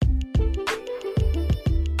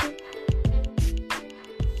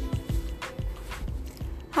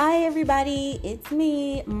Hi everybody, it's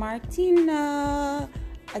me, Martina.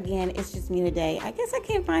 Again, it's just me today. I guess I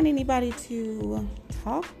can't find anybody to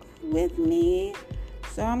talk with me,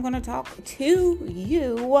 so I'm gonna talk to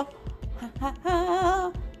you. Ha ha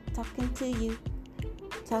ha. Talking to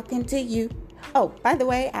you. Oh, by the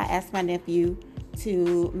way, I asked my nephew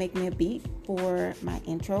to make me a beat for my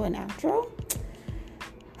intro and outro.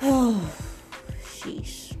 Oh,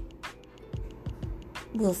 sheesh.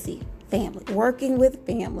 We'll see. Family. Working with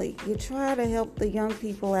family. You try to help the young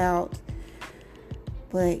people out,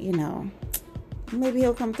 but maybe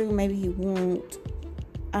he'll come through, maybe he won't.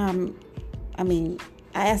 I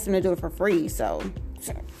asked him to do it for free, so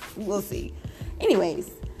we'll see.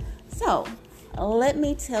 Anyways, so let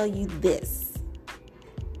me tell you this.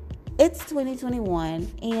 It's 2021,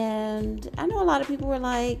 and I know a lot of people were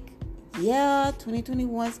like, yeah,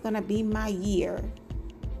 2021 is going to be my year.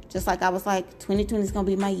 Just like I was like, 2020 is going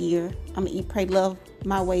to be my year. I'm going to eat, pray, love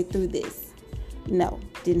my way through this. No,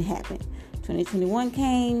 didn't happen. 2021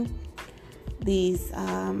 came. These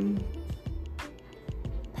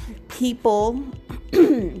people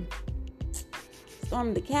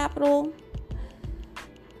stormed the Capitol.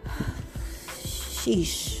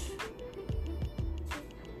 Sheesh.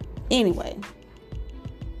 Anyway,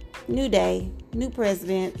 new day, new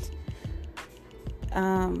president.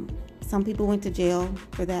 Some people went to jail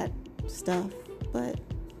for that stuff, but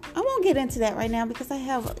I won't get into that right now because I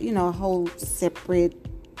have, a whole separate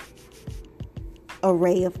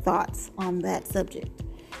array of thoughts on that subject.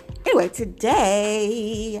 Anyway,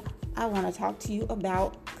 today I want to talk to you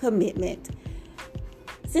about commitment.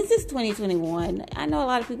 Since it's 2021, I know a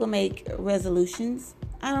lot of people make resolutions.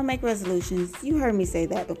 I don't make resolutions. You heard me say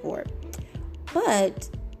that before. But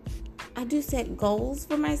I do set goals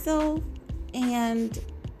for myself, and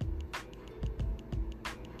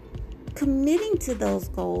committing to those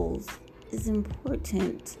goals is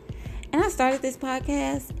important. And I started this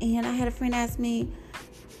podcast, and I had a friend ask me,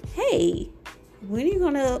 hey, when are you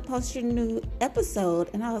going to post your new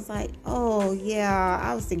episode? And I was like, oh, yeah,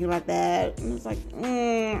 I was thinking about that. And I was like,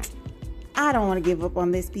 I don't want to give up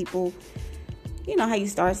on this, people. You know how you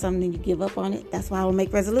start something and you give up on it? That's why I will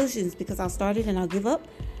make resolutions, because I'll start it and I'll give up.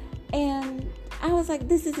 And I was like,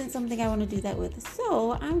 this isn't something I want to do that with.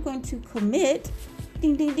 So I'm going to commit.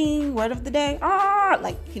 Ding, ding, ding. Word of the day.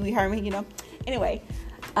 Like Pee Wee Herman, Anyway,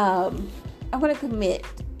 I'm going to commit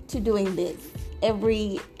to doing this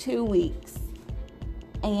every 2 weeks.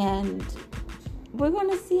 And we're going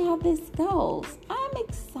to see how this goes. I'm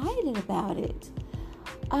excited about it.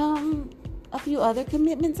 A few other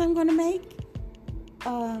commitments I'm going to make.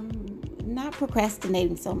 Not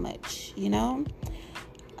procrastinating so much,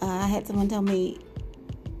 I had someone tell me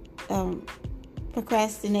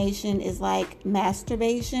procrastination is like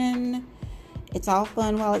masturbation. It's all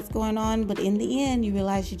fun while it's going on, but in the end, you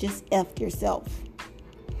realize you just effed yourself.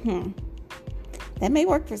 That may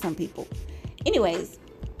work for some people. Anyways,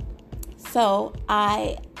 so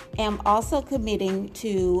I am also committing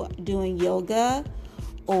to doing yoga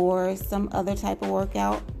or some other type of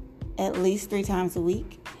workout at least 3 times a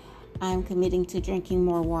week. I'm committing to drinking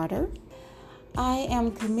more water. I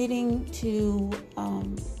am committing to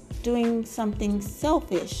doing something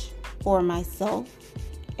selfish for myself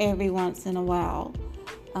every once in a while.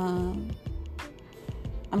 I'm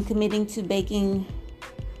committing to baking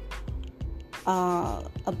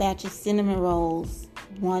a batch of cinnamon rolls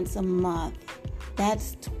once a month.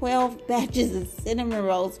 That's 12 batches of cinnamon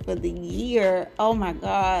rolls for the year. Oh my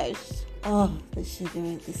gosh. Oh, the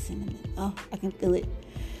sugar, the cinnamon. Oh, I can feel it.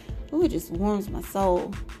 Oh, it just warms my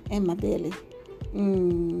soul and my belly.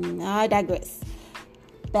 I digress.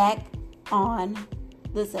 Back on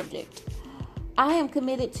the subject. I am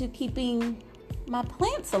committed to keeping my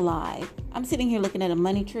plants alive. I'm sitting here looking at a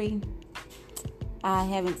money tree. I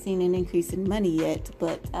haven't seen an increase in money yet,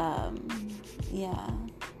 but yeah,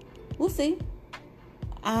 we'll see.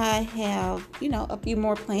 I have, a few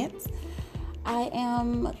more plants. I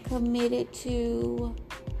am committed to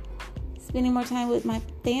spending more time with my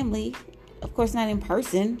family. Of course, not in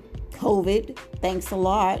person. COVID, thanks a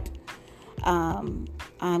lot.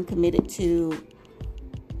 I'm committed to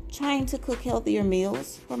trying to cook healthier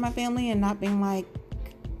meals for my family and not being like,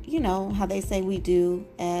 how they say we do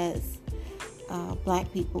as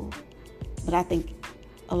Black people. But I think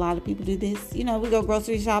a lot of people do this. We go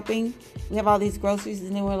grocery shopping. We have all these groceries,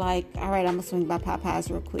 and then we're like, all right, I'm going to swing by Popeyes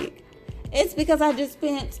real quick. It's because I just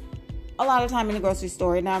spent a lot of time in the grocery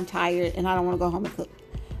store, and now I'm tired, and I don't want to go home and cook.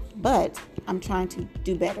 But I'm trying to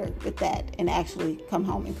do better with that and actually come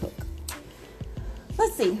home and cook.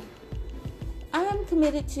 Let's see. I'm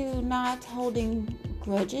committed to not holding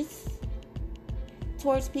grudges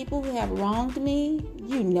towards people who have wronged me,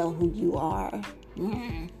 you know who you are.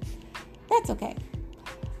 That's okay.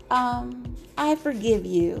 I forgive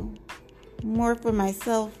you more for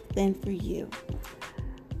myself than for you.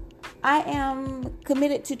 I am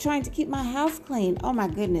committed to trying to keep my house clean. Oh my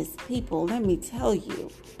goodness, people, let me tell you.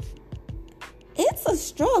 It's a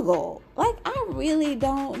struggle. Like, I really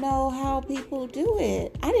don't know how people do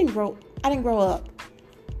it. I didn't grow up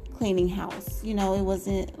cleaning house. You know, it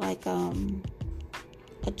wasn't like a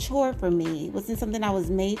chore for me. It wasn't something I was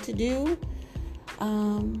made to do.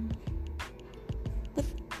 But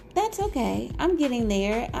that's okay. I'm getting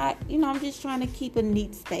there. I'm just trying to keep a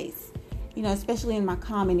neat space. You know, especially in my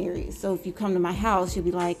common areas. So if you come to my house, you'll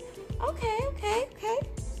be like, okay.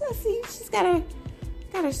 Let's see, she's got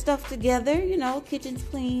her stuff together. You know, kitchen's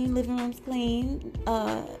clean, living room's clean,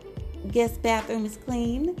 guest bathroom is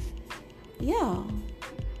clean. Yeah.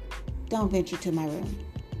 Don't venture to my room.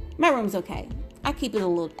 My room's okay. I keep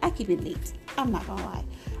it neat. I'm not gonna lie.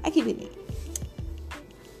 I keep it neat.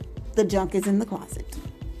 The junk is in the closet.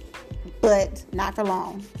 But not for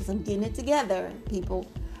long, because I'm getting it together, people.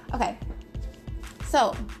 Okay.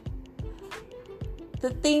 So,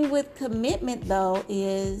 the thing with commitment, though,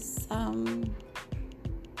 is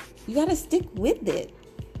you got to stick with it.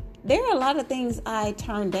 There are a lot of things I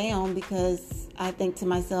turn down because I think to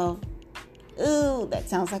myself, ooh, that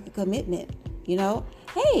sounds like a commitment. You know,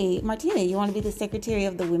 hey, Martina, you want to be the secretary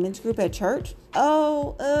of the women's group at church?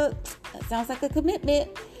 Oh, that sounds like a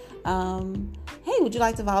commitment. Hey, would you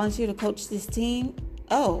like to volunteer to coach this team?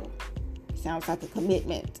 Oh, sounds like a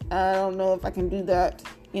commitment. I don't know if I can do that,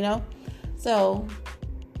 you know? So,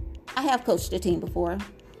 I have coached a team before.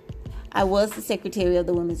 I was the secretary of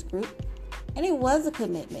the women's group, and it was a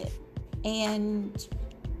commitment. And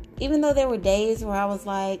even though there were days where I was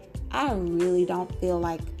like, I really don't feel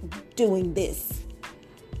like doing this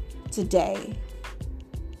today,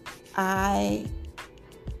 I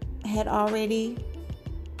had already,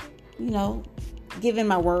 given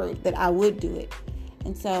my word that I would do it.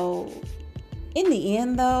 And so, in the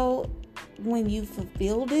end, though, when you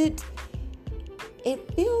fulfilled it,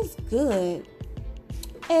 it feels good.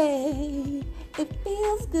 Hey, it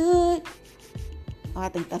feels good. Oh, I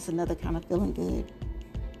think that's another kind of feeling good.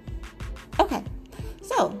 Okay,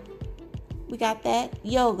 so we got that.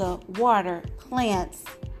 Yoga, water, plants,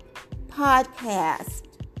 podcast,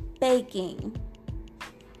 baking,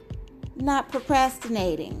 not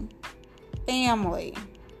procrastinating, family.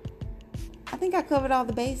 I think I covered all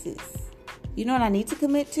the bases. You know what I need to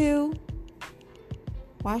commit to?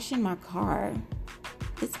 Washing my car.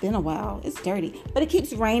 It's been a while. It's dirty. But it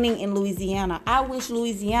keeps raining in Louisiana. I wish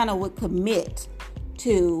Louisiana would commit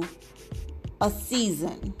to a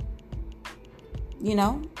season. You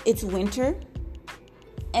know, it's winter,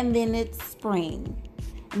 and then it's spring,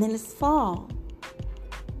 and then it's fall,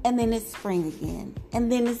 and then it's spring again,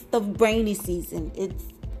 and then it's the rainy season. It's,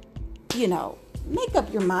 make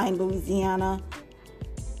up your mind, Louisiana.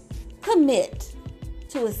 Commit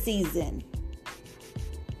to a season.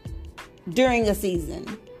 During a season.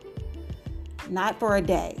 Not for a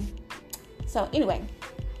day. So anyway.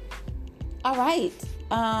 All right.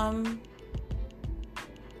 I'm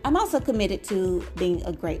also committed to being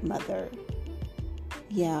a great mother.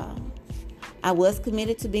 Yeah. I was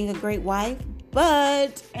committed to being a great wife,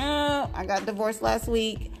 but I got divorced last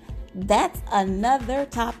week. That's another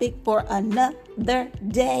topic for another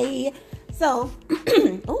day. So,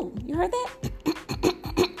 oh, you heard that?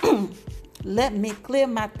 Let me clear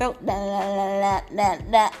my throat.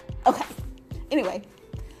 Okay. Anyway,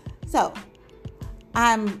 so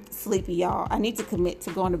I'm sleepy, y'all. I need to commit to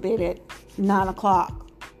going to bed at 9 o'clock.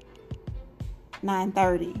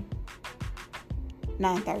 9:30.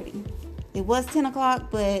 It was 10 o'clock,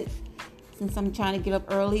 but since I'm trying to get up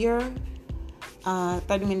earlier,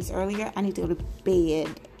 30 minutes earlier, I need to go to bed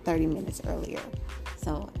 30 minutes earlier.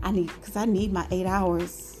 So I need my 8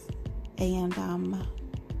 hours. And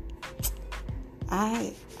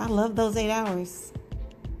I love those 8 hours.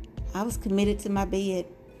 I was committed to my bed,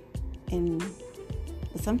 and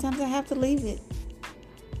sometimes I have to leave it,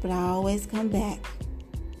 but I always come back.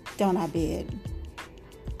 Don't I, bed?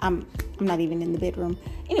 I'm not even in the bedroom.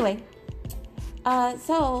 Anyway,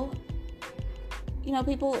 so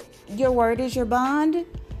people, your word is your bond.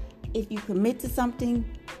 If you commit to something.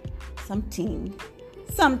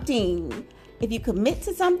 If you commit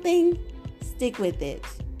to something, stick with it.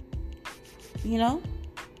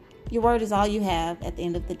 Your word is all you have at the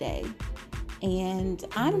end of the day. And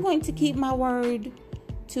I'm going to keep my word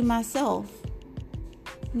to myself.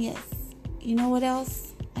 Yes. You know what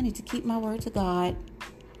else? I need to keep my word to God.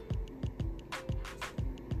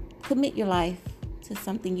 Commit your life to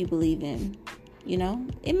something you believe in.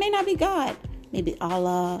 It may not be God. Maybe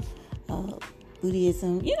Allah,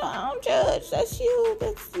 Buddhism. I don't judge. That's you.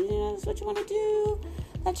 That's what you want to do.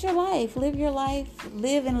 That's your life. Live your life.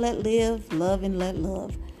 Live and let live. Love and let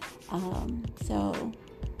love. So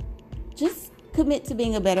just commit to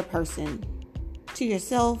being a better person to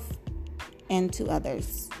yourself and to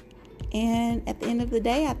others. And at the end of the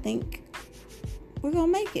day, I think we're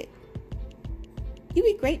going to make it. You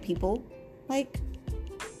be great, people.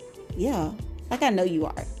 Yeah. I know you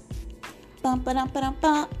are. Bum, ba-dum, ba-dum,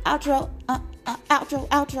 bum. Outro.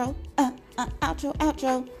 Outro.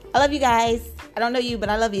 I love you guys. I don't know you, but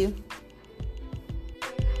I love you.